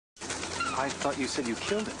I thought you said you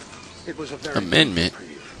killed him. It was a very amendment.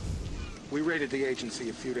 We raided the agency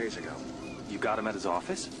a few days ago. You got him at his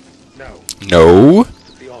office? No. No.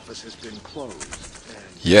 The office has been closed. And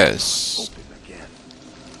Yes. open again.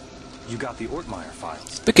 You got the Ortmeyer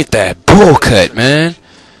files. Look at that bull cut, man.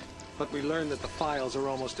 But we learned that the files are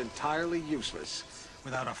almost entirely useless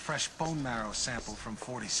without a fresh bone marrow sample from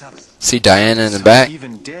 47. See Diana in the So back?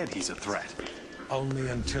 even dead, he's a threat. Only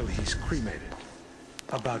until he's cremated.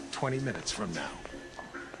 About 20 minutes from now.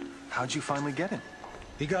 How'd you finally get him?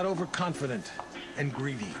 He got overconfident and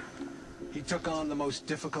greedy. He took on the most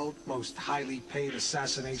difficult, most highly paid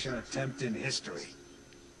assassination attempt in history.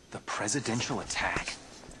 The presidential attack?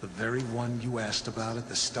 The very one you asked about at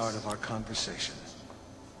the start of our conversation.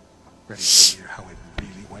 Ready to hear how it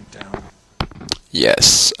really went down?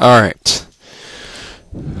 Yes. Alright.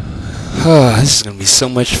 This is going to be so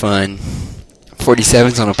much fun.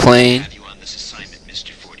 47's on a plane. Have you on this assignment,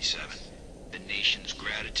 Mr. 47? The nation's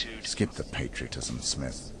gratitude. Skip the patriotism,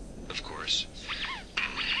 Smith. Of course.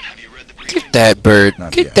 Have you read the briefing? Get that bird.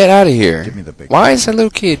 Not Get yet. that out of here. Give me the big Why is that little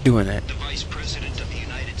kid doing that? The Vice President of the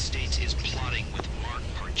United States is plotting with Mark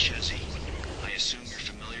Parchesi. I assume you're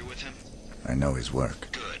familiar with him? I know his work.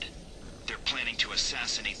 Good. They're planning to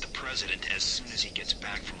assassinate the President as soon as he gets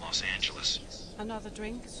back from Los Angeles. Another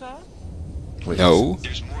drink, sir? Please. No.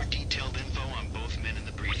 There's more detailed info on both men in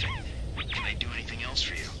the briefing. Can I do anything else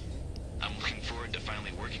for you? I'm looking forward to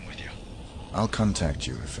finally working with you. I'll contact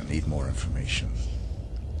you if I need more information.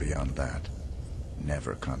 Beyond that,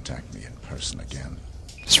 never contact me in person again.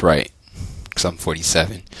 That's right. Because I'm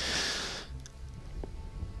 47.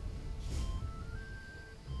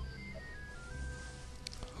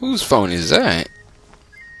 Whose phone is that?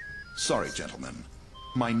 Sorry, gentlemen.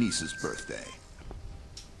 My niece's birthday.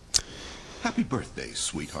 Happy birthday,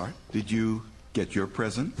 sweetheart. Did you get your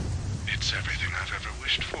present? It's everything I've ever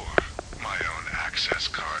wished for. My own access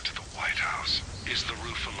card to the White House. Is the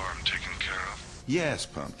roof alarm taken care of? Yes,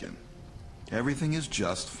 Pumpkin. Everything is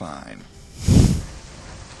just fine.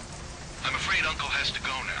 I'm afraid Uncle has to go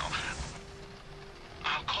now.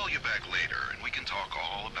 I'll call you back later and we can talk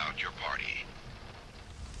all about your party.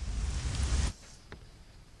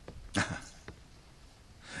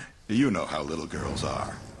 You know how little girls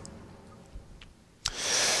are.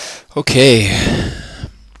 Okay.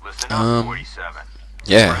 Listen up, 47.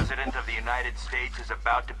 Yeah. The President of the United States is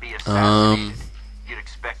about to be assassinated. You'd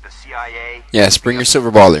expect the CIA... Yeah, Springer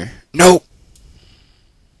Silver Baller. Nope.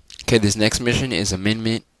 Okay, this next mission is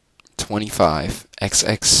Amendment 25.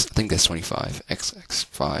 XX, I think that's 25.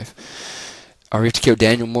 XX5. We have to kill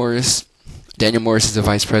Daniel Morris. Daniel Morris is the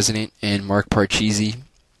Vice President, and Mark Parchesi,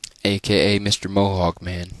 a.k.a. Mr. Mohawk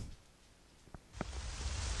Man.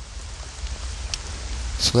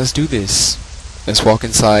 So let's do this. Let's walk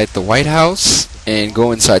inside the White House and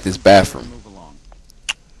go inside this bathroom.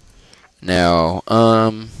 Now,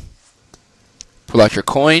 pull out your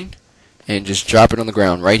coin and just drop it on the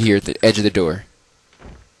ground right here at the edge of the door.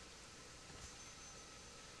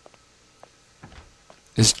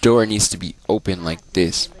 This door needs to be open like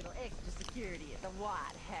this.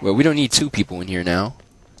 Well, we don't need two people in here now.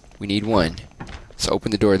 We need one. So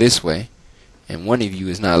open the door this way, and one of you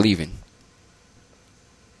is not leaving.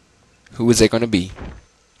 Who is it going to be?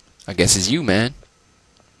 I guess it's you, man.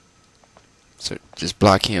 So just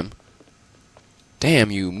block him.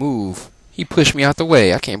 Damn you, move. He pushed me out the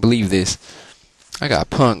way. I can't believe this. I got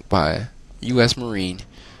punked by a U.S. Marine.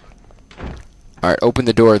 Alright, open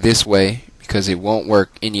the door this way because it won't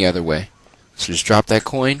work any other way. So just drop that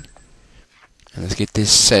coin. And let's get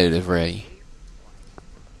this sedative ready.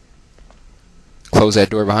 Close that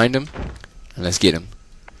door behind him. And let's get him.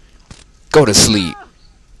 Go to sleep.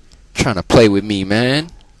 Trying to play with me,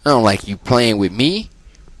 man. I don't like you playing with me.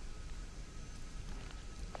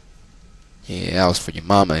 Yeah, that was for your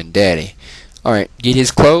mama and daddy. Alright, get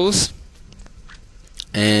his clothes.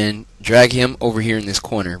 And drag him over here in this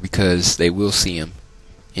corner because they will see him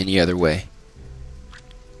any other way.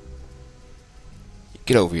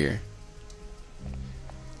 Get over here.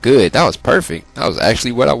 Good, that was perfect. That was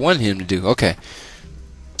actually what I wanted him to do. Okay.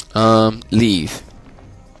 Leave.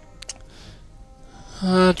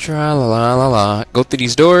 Tra la la la la. Go through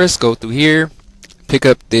these doors, go through here, pick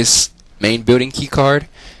up this main building key card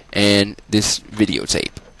and this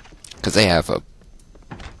videotape. Cause they have a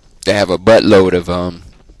buttload of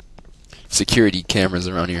security cameras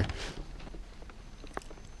around here.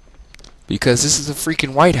 Because this is a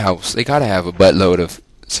freaking White House. They gotta have a buttload of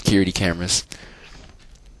security cameras.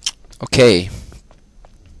 Okay.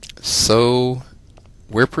 So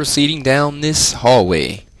we're proceeding down this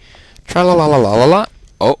hallway. Tra la la la la la la.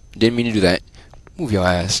 Oh, didn't mean to do that. Move your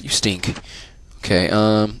ass. You stink. Okay,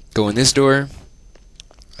 go in this door.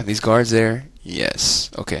 Are these guards there? Yes.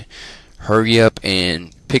 Okay. Hurry up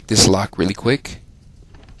and pick this lock really quick.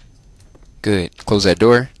 Good. Close that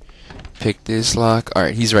door. Pick this lock.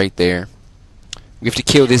 Alright, he's right there. We have to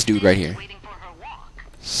kill this dude right here.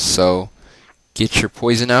 So, get your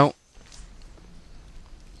poison out.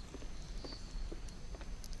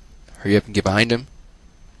 Hurry up and get behind him.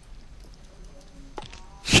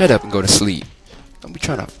 Shut up and go to sleep. Don't be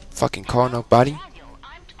trying to fucking call nobody.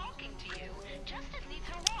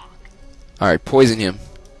 Alright, poison him.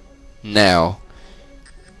 Now.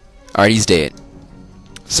 Alright, he's dead.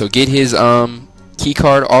 So get his key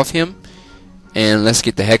card off him and let's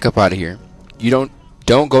get the heck up out of here. You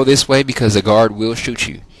don't go this way because the guard will shoot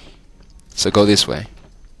you. So go this way.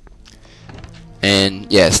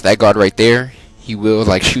 And yes, that guard right there, he will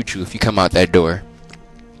like shoot you if you come out that door.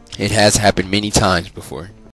 It has happened many times before.